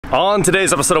On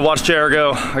today's episode of Watch Chair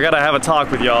Go, I gotta have a talk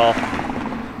with y'all.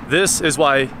 This is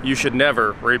why you should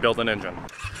never rebuild an engine.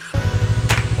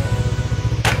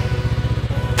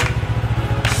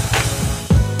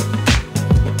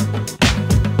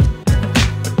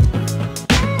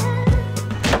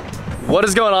 What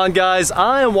is going on, guys?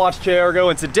 I am Watch Chair Go,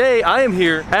 and today I am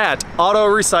here at Auto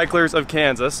Recyclers of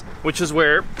Kansas, which is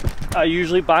where I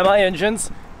usually buy my engines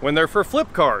when they're for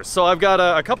flip cars. So I've got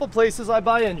a couple places I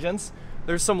buy engines.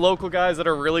 There's some local guys that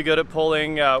are really good at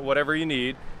pulling whatever you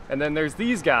need. And then there's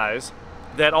these guys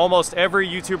that almost every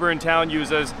YouTuber in town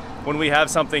uses when we have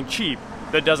something cheap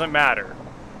that doesn't matter.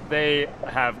 They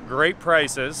have great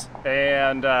prices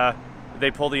and they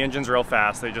pull the engines real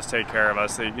fast. They just take care of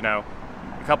us. They, you know,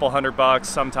 a couple $100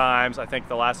 sometimes. I think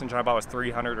the last engine I bought was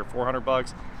 300 or 400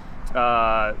 bucks.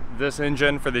 This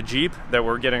engine for the Jeep that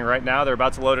we're getting right now, they're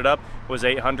about to load it up, was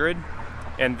 800.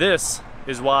 And this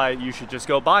is why you should just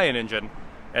go buy an engine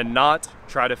and not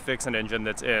try to fix an engine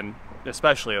that's in,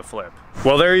 especially a flip.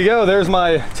 Well, there you go. There's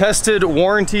my tested,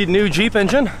 warranted new Jeep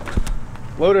engine.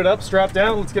 Loaded up, strapped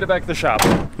down, let's get it back to the shop.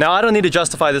 Now, I don't need to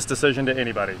justify this decision to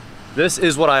anybody. This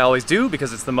is what I always do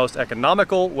because it's the most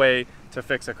economical way to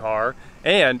fix a car,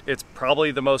 and it's probably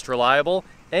the most reliable,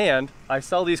 and I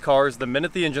sell these cars the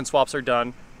minute the engine swaps are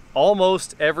done,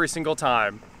 almost every single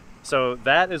time. So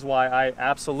that is why I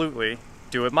absolutely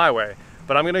do it my way.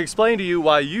 But I'm gonna explain to you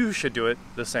why you should do it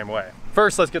the same way.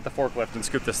 First, let's get the forklift and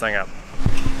scoop this thing up.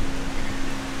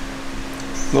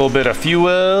 A little bit of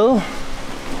fuel.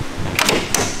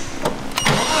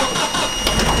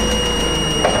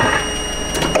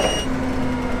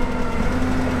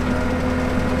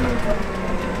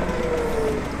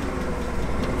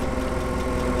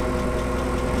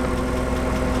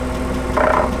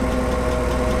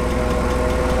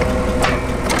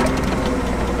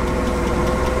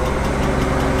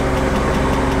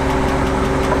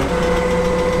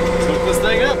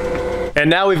 And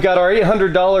now we've got our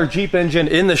 $800 Jeep engine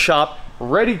in the shop,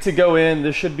 ready to go in.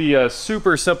 This should be a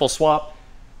super simple swap,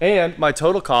 and my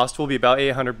total cost will be about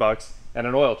 800 bucks and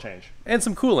an oil change and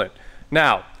some coolant.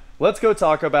 Now, let's go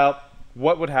talk about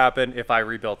what would happen if I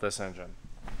rebuilt this engine.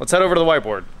 Let's head over to the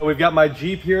whiteboard. We've got my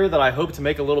Jeep here that I hope to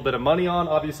make a little bit of money on.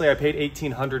 Obviously, I paid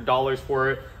 $1,800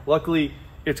 for it. Luckily,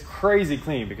 it's crazy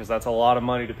clean because that's a lot of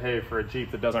money to pay for a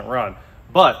Jeep that doesn't run.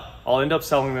 But I'll end up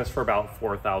selling this for about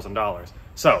 $4,000.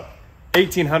 So,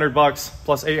 1,800 bucks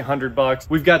plus 800 bucks.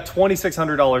 We've got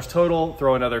 $2,600 total.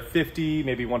 Throw another 50,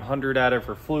 maybe 100 at it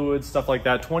for fluids, stuff like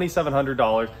that.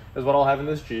 $2,700 is what I'll have in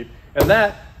this Jeep. And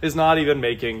that is not even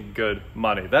making good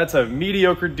money. That's a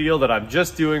mediocre deal that I'm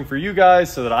just doing for you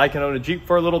guys so that I can own a Jeep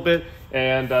for a little bit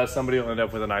and somebody will end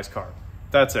up with a nice car.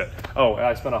 That's it. Oh, and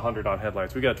I spent 100 on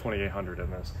headlights. We got 2,800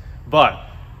 in this. But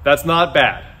that's not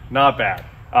bad, not bad.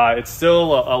 It's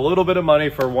still a little bit of money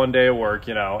for one day of work,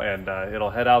 you know, and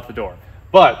it'll head out the door.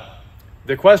 But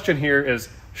the question here is,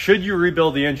 should you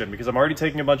rebuild the engine? Because I'm already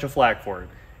taking a bunch of flack for it.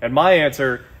 And my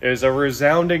answer is a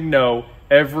resounding no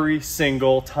every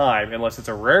single time, unless it's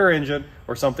a rare engine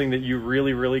or something that you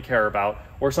really, really care about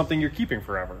or something you're keeping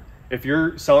forever. If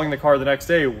you're selling the car the next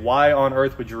day, why on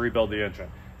earth would you rebuild the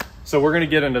engine? So we're going to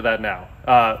get into that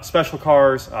now. Special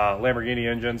cars, Lamborghini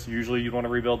engines, usually you'd want to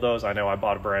rebuild those. I know I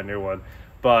bought a brand new one.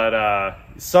 But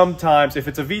sometimes, if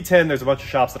it's a V10, there's a bunch of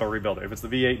shops that'll rebuild it. If it's the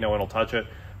V8, no one will touch it.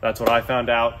 That's what I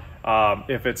found out.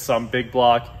 If it's some big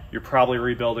block, you're probably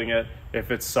rebuilding it.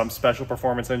 If it's some special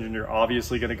performance engine, you're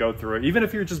obviously going to go through it. Even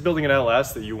if you're just building an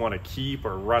LS that you want to keep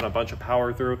or run a bunch of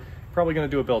power through, you're probably going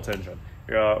to do a built engine.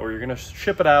 Or you're going to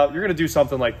ship it out. You're going to do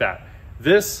something like that.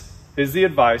 This is the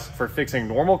advice for fixing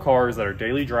normal cars that are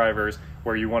daily drivers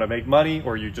where you want to make money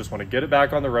or you just want to get it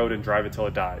back on the road and drive it till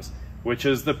it dies. Which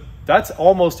is that's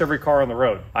almost every car on the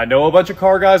road. I know a bunch of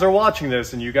car guys are watching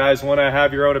this and you guys want to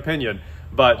have your own opinion,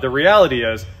 but the reality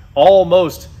is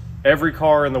almost every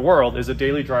car in the world is a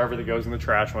daily driver that goes in the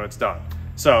trash when it's done.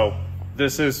 So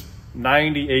this is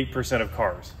 98% of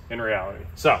cars in reality.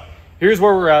 So here's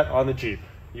where we're at on the Jeep.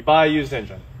 You buy a used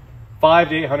engine, $500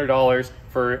 to $800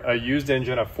 for a used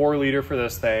engine, a 4-liter for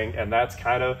this thing, and that's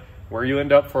kind of where you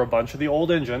end up for a bunch of the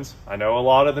old engines. I know a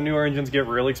lot of the newer engines get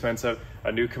really expensive.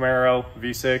 A new Camaro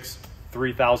V6,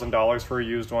 $3,000 for a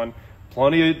used one.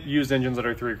 Plenty of used engines that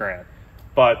are $3 grand.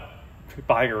 But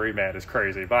buying a reman is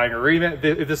crazy. Buying a reman,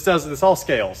 this all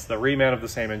scales. The reman of the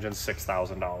same engine is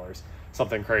 $6,000,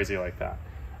 something crazy like that.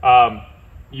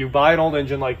 You buy an old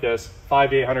engine like this,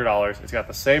 $500 to $800. It's got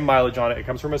the same mileage on it. It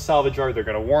comes from a salvage yard. They're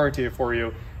going to warranty it for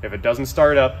you. If it doesn't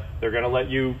start up, they're going to let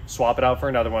you swap it out for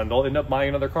another one. They'll end up buying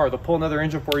another car. They'll pull another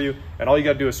engine for you, and all you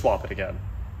got to do is swap it again.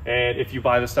 And if you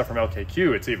buy this stuff from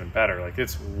LKQ, it's even better. Like,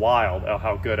 it's wild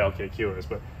how good LKQ is.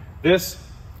 But this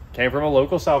Came from a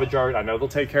local salvage yard. I know they'll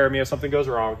take care of me if something goes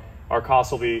wrong. Our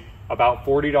cost will be about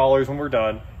 $40 when we're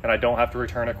done, and I don't have to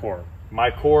return a core.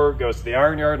 My core goes to the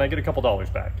iron yard and I get a couple dollars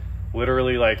back.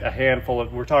 Literally like a handful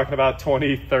of, we're talking about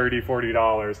 $20, $30,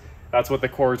 $40. That's what the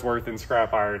core's worth in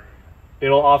scrap iron.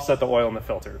 It'll offset the oil in the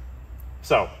filter.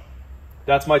 So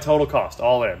that's my total cost,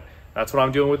 all in. That's what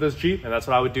I'm doing with this Jeep, and that's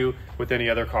what I would do with any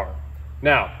other car.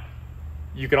 Now,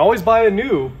 you can always buy a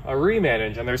reman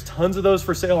engine. There's tons of those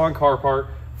for sale on CarPart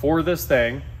for this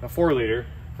thing, a 4-liter,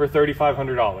 for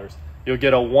 $3,500. You'll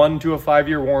get a 1 to 5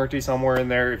 year warranty somewhere in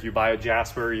there. If you buy a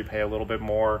Jasper, you pay a little bit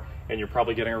more, and you're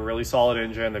probably getting a really solid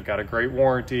engine. They've got a great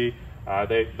warranty.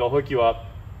 They'll hook you up.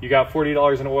 You got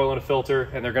 $40 in oil and a filter,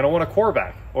 and they're gonna want a core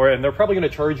back. And they're probably gonna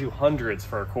charge you hundreds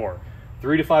for a core.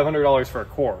 $300 to $500 for a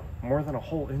core, more than a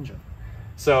whole engine.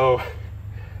 So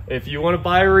if you wanna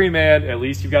buy a reman, at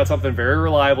least you've got something very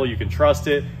reliable, you can trust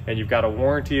it, and you've got a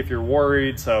warranty if you're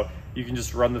worried, so you can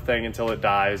just run the thing until it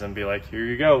dies and be like, here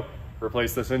you go,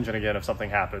 replace this engine again if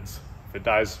something happens. If it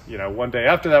dies, one day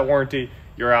after that warranty,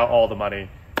 you're out all the money.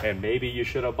 And maybe you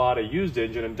should have bought a used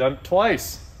engine and done it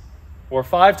twice or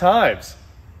 5 times.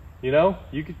 You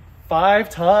could 5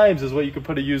 times is what you could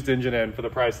put a used engine in for the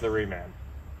price of the reman.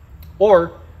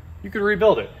 Or you could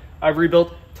rebuild it. I've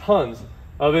rebuilt tons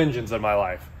of engines in my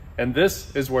life, and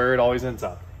this is where it always ends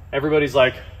up. Everybody's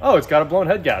like, oh, it's got a blown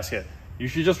head gasket. You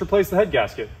should just replace the head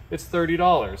gasket. It's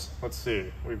 $30. Let's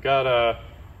see. We've got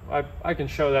I can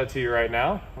show that to you right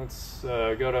now. Let's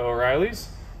go to O'Reilly's.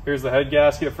 Here's the head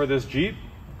gasket for this Jeep.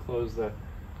 Close the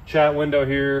chat window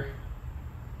here.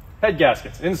 Head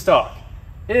gaskets in stock.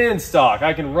 In stock.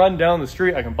 I can run down the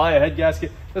street. I can buy a head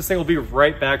gasket. This thing will be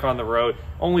right back on the road.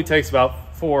 Only takes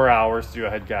about 4 hours to do a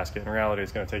head gasket. In reality,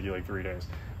 it's going to take you like 3 days.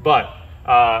 But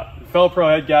Felpro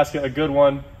head gasket, a good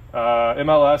one.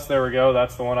 MLS, there we go.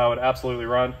 That's the one I would absolutely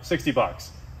run. $60.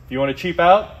 If you want to cheap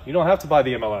out, you don't have to buy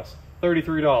the MLS.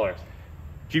 $33.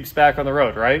 Jeep's back on the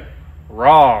road, right?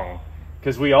 Wrong.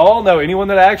 Because we all know, anyone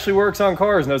that actually works on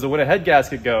cars knows that when a head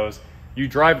gasket goes, you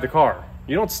drive the car.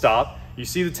 You don't stop. You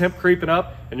see the temp creeping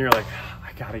up, and you're like,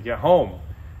 I gotta get home.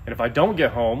 And if I don't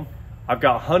get home, I've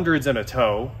got hundreds in a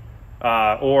tow,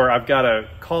 or I've got to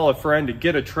call a friend to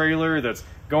get a trailer that's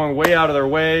going way out of their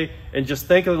way. And just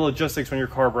think of the logistics when your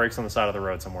car breaks on the side of the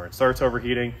road somewhere. It starts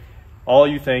overheating. All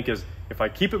you think is, if I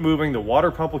keep it moving, the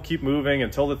water pump will keep moving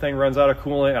until the thing runs out of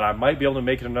coolant, and I might be able to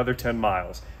make it another 10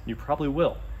 miles. You probably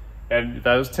will. And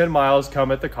those 10 miles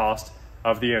come at the cost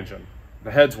of the engine.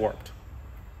 The head's warped.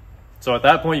 So at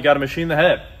that point, you got to machine the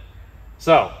head.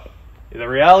 So the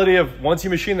reality of once you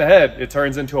machine the head, it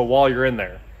turns into a wall you're in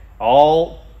there.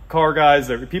 All car guys,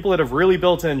 people that have really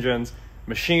built engines,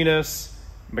 machinists,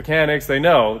 mechanics, they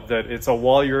know that it's a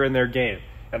wall you're in their game.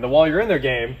 And the wall you're in their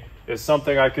game is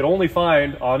something I could only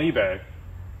find on eBay.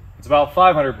 It's about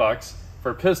 $500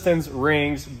 for pistons,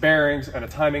 rings, bearings, and a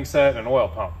timing set and an oil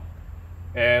pump.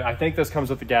 And I think this comes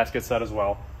with the gasket set as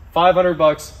well.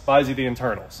 $500 buys you the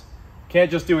internals. Can't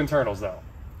just do internals though.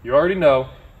 You already know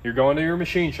you're going to your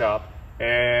machine shop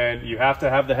and you have to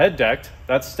have the head decked.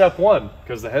 That's step one,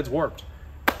 because the head's warped.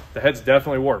 The head's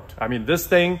definitely warped. I mean, this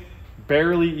thing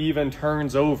barely even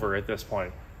turns over at this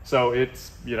point. So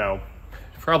it's,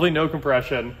 probably no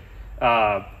compression.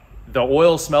 The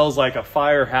oil smells like a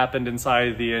fire happened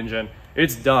inside the engine.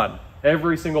 It's done.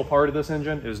 Every single part of this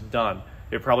engine is done.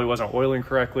 It probably wasn't oiling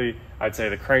correctly. I'd say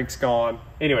the crank's gone.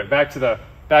 Anyway, back to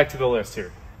the list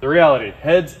here. The reality,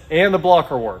 heads and the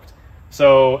block are warped.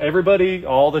 So everybody,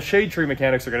 all the shade tree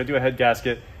mechanics are gonna do a head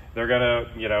gasket. They're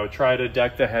gonna, try to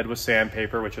deck the head with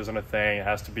sandpaper, which isn't a thing. It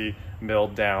has to be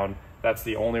milled down. That's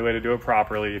the only way to do it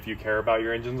properly if you care about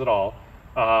your engines at all.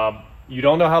 You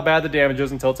don't know how bad the damage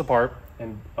is until it's apart.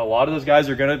 And a lot of those guys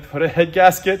are gonna put a head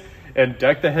gasket and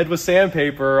deck the head with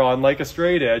sandpaper on like a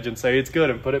straight edge and say it's good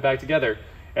and put it back together.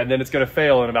 And then it's gonna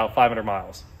fail in about 500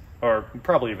 miles. Or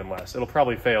probably even less. It'll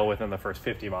probably fail within the first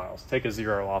 50 miles. Take a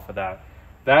 0 off of that.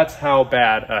 That's how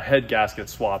bad a head gasket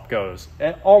swap goes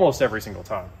almost every single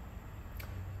time.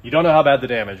 You don't know how bad the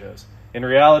damage is. In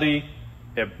reality,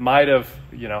 it might have,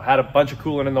 had a bunch of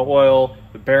coolant in the oil,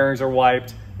 the bearings are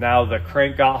wiped, now the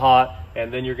crank got hot,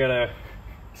 and then you're gonna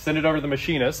send it over to the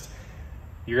machinist.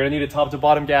 You're gonna need a top to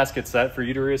bottom gasket set for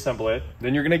you to reassemble it.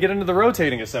 Then you're gonna get into the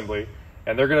rotating assembly,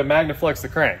 and they're gonna magnaflex the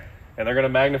crank, and they're gonna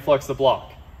magnaflex the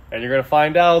block. And you're gonna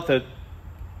find out that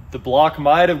the block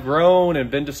might have grown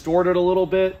and been distorted a little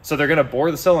bit. So they're gonna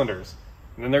bore the cylinders,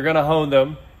 and then they're gonna hone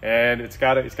them, and it's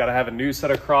gotta have a new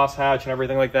set of crosshatch and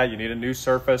everything like that. You need a new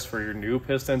surface for your new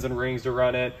pistons and rings to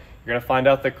run it. You're gonna find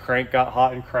out the crank got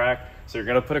hot and cracked, so you're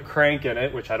gonna put a crank in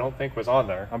it, which I don't think was on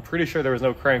there. I'm pretty sure there was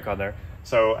no crank on there.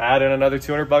 So add in another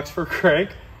 $200 for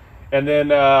crank, And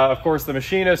then, of course, the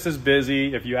machinist is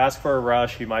busy. If you ask for a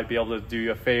rush, he might be able to do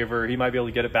you a favor. He might be able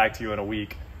to get it back to you in a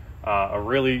week. A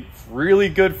really, really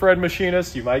good friend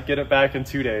machinist, you might get it back in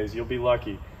 2 days. You'll be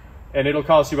lucky. And it'll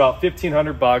cost you about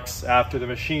 $1,500 after the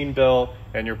machine bill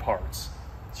and your parts.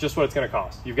 It's just what it's going to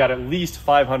cost. You've got at least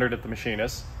 $500 at the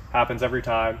machinist. Happens every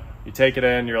time. You take it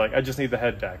in, you're like, I just need the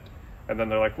head decked. And then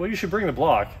they're like, well, you should bring the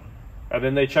block. And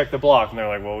then they check the block and they're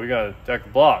like, well, we got to deck the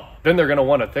block. Then they're going to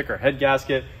want a thicker head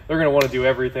gasket. They're going to want to do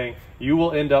everything. You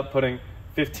will end up putting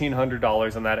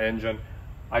 $1,500 in that engine.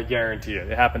 I guarantee it.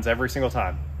 It happens every single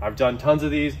time. I've done tons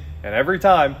of these, and every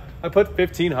time I put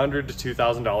 $1,500 to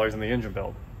 $2,000 in the engine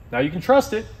build. Now you can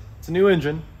trust it. It's a new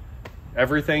engine.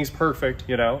 Everything's perfect,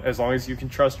 you know, as long as you can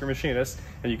trust your machinist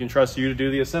and you can trust you to do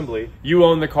the assembly. You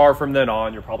own the car from then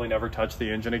on. You'll probably never touch the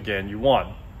engine again. You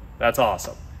won. That's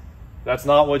awesome. That's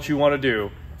not what you want to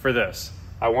do for this.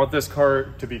 I want this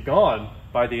car to be gone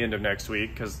by the end of next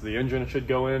week because the engine should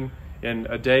go in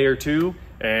a day or two,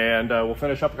 and we'll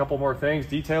finish up a couple more things,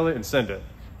 detail it, and send it.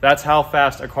 That's how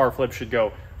fast a car flip should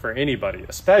go for anybody,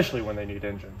 especially when they need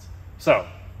engines. So,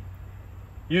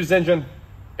 used engine,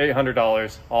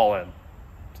 $800, all in.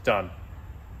 It's done.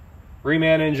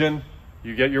 Reman engine,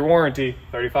 you get your warranty,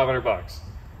 $3,500.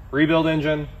 Rebuild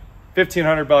engine,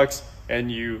 $1,500,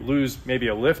 and you lose maybe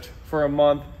a lift for a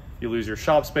month. You lose your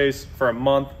shop space for a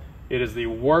month. It is the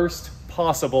worst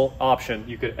possible option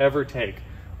you could ever take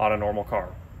on a normal car.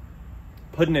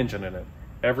 Put an engine in it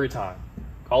every time.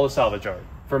 Call a salvage yard.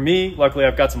 For me, luckily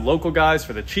I've got some local guys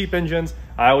for the cheap engines.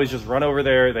 I always just run over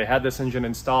there. They had this engine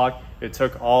in stock. It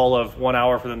took all of 1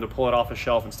 hour for them to pull it off the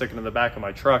shelf and stick it in the back of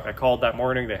my truck. I called that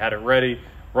morning, they had it ready,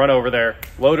 run over there,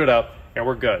 load it up, and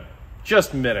we're good.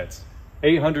 Just minutes.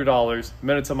 $800,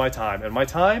 minutes of my time. And my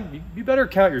time, you better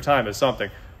count your time as something.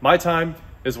 My time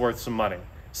is worth some money.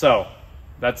 So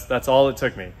that's all it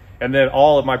took me. And then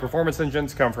all of my performance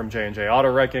engines come from J&J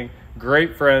Auto Wrecking.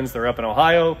 Great friends, they're up in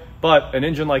Ohio, but an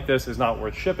engine like this is not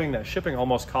worth shipping. That shipping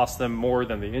almost costs them more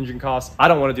than the engine costs. I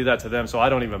don't want to do that to them, so I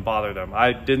don't even bother them.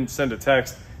 I didn't send a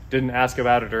text, didn't ask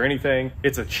about it or anything.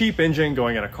 It's a cheap engine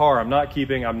going in a car I'm not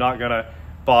keeping. I'm not gonna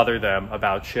bother them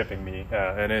about shipping me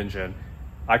an engine.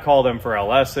 I call them for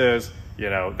LSs, you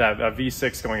know, that a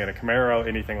V6 going in a Camaro,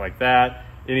 anything like that,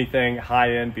 anything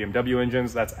high-end BMW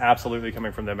engines, that's absolutely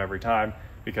coming from them every time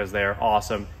because they are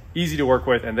awesome, easy to work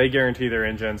with, and they guarantee their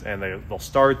engines and they'll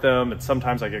start them. And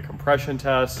sometimes I get compression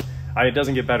tests. It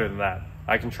doesn't get better than that.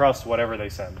 I can trust whatever they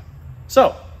send.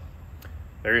 So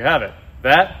there you have it.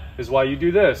 That is why you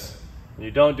do this.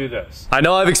 You don't do this. I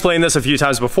know I've explained this a few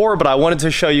times before, but I wanted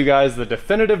to show you guys the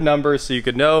definitive numbers so you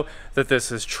could know that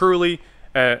this is truly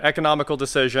an economical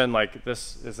decision. Like,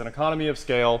 this is an economy of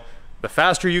scale. The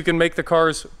faster you can make the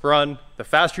cars run, the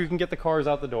faster you can get the cars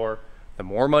out the door, the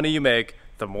more money you make,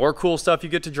 the more cool stuff you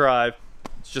get to drive.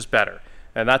 It's just better.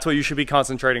 And that's what you should be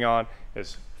concentrating on,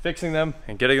 is fixing them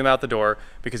and getting them out the door,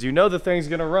 because you know the thing's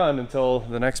gonna run until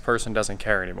the next person doesn't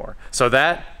care anymore. So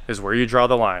that is where you draw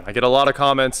the line. I get a lot of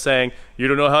comments saying, you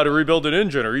don't know how to rebuild an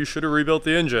engine, or you should have rebuilt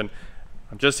the engine.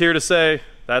 I'm just here to say,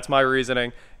 that's my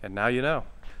reasoning, and now you know.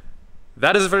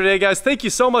 That is it for today, guys. Thank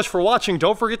you so much for watching.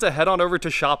 Don't forget to head on over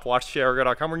to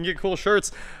shop.watchjaguar.com where you can get cool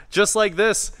shirts just like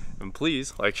this. And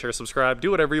please like, share, subscribe, do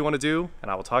whatever you want to do,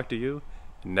 and I will talk to you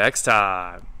next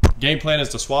time. Game plan is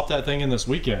to swap that thing in this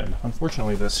weekend.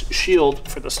 Unfortunately, this shield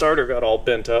for the starter got all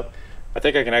bent up. I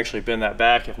think I can actually bend that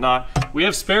back. If not, we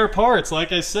have spare parts,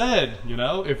 like I said. You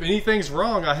know, if anything's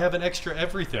wrong, I have an extra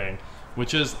everything,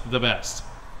 which is the best.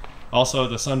 Also,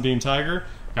 the Sunbeam Tiger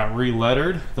got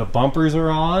re-lettered. The bumpers are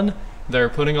on. They're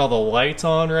putting all the lights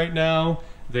on right now.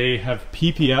 They have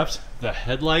PPF'd the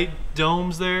headlight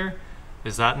domes there.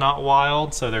 Is that not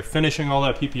wild? So they're finishing all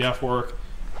that PPF work.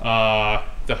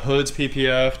 The hood's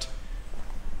PPF'd.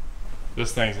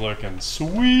 This thing's looking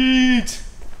sweet.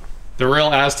 The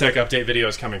real Aztec update video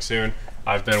is coming soon.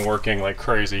 I've been working like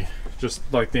crazy, just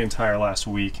like the entire last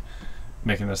week,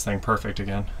 making this thing perfect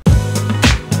again.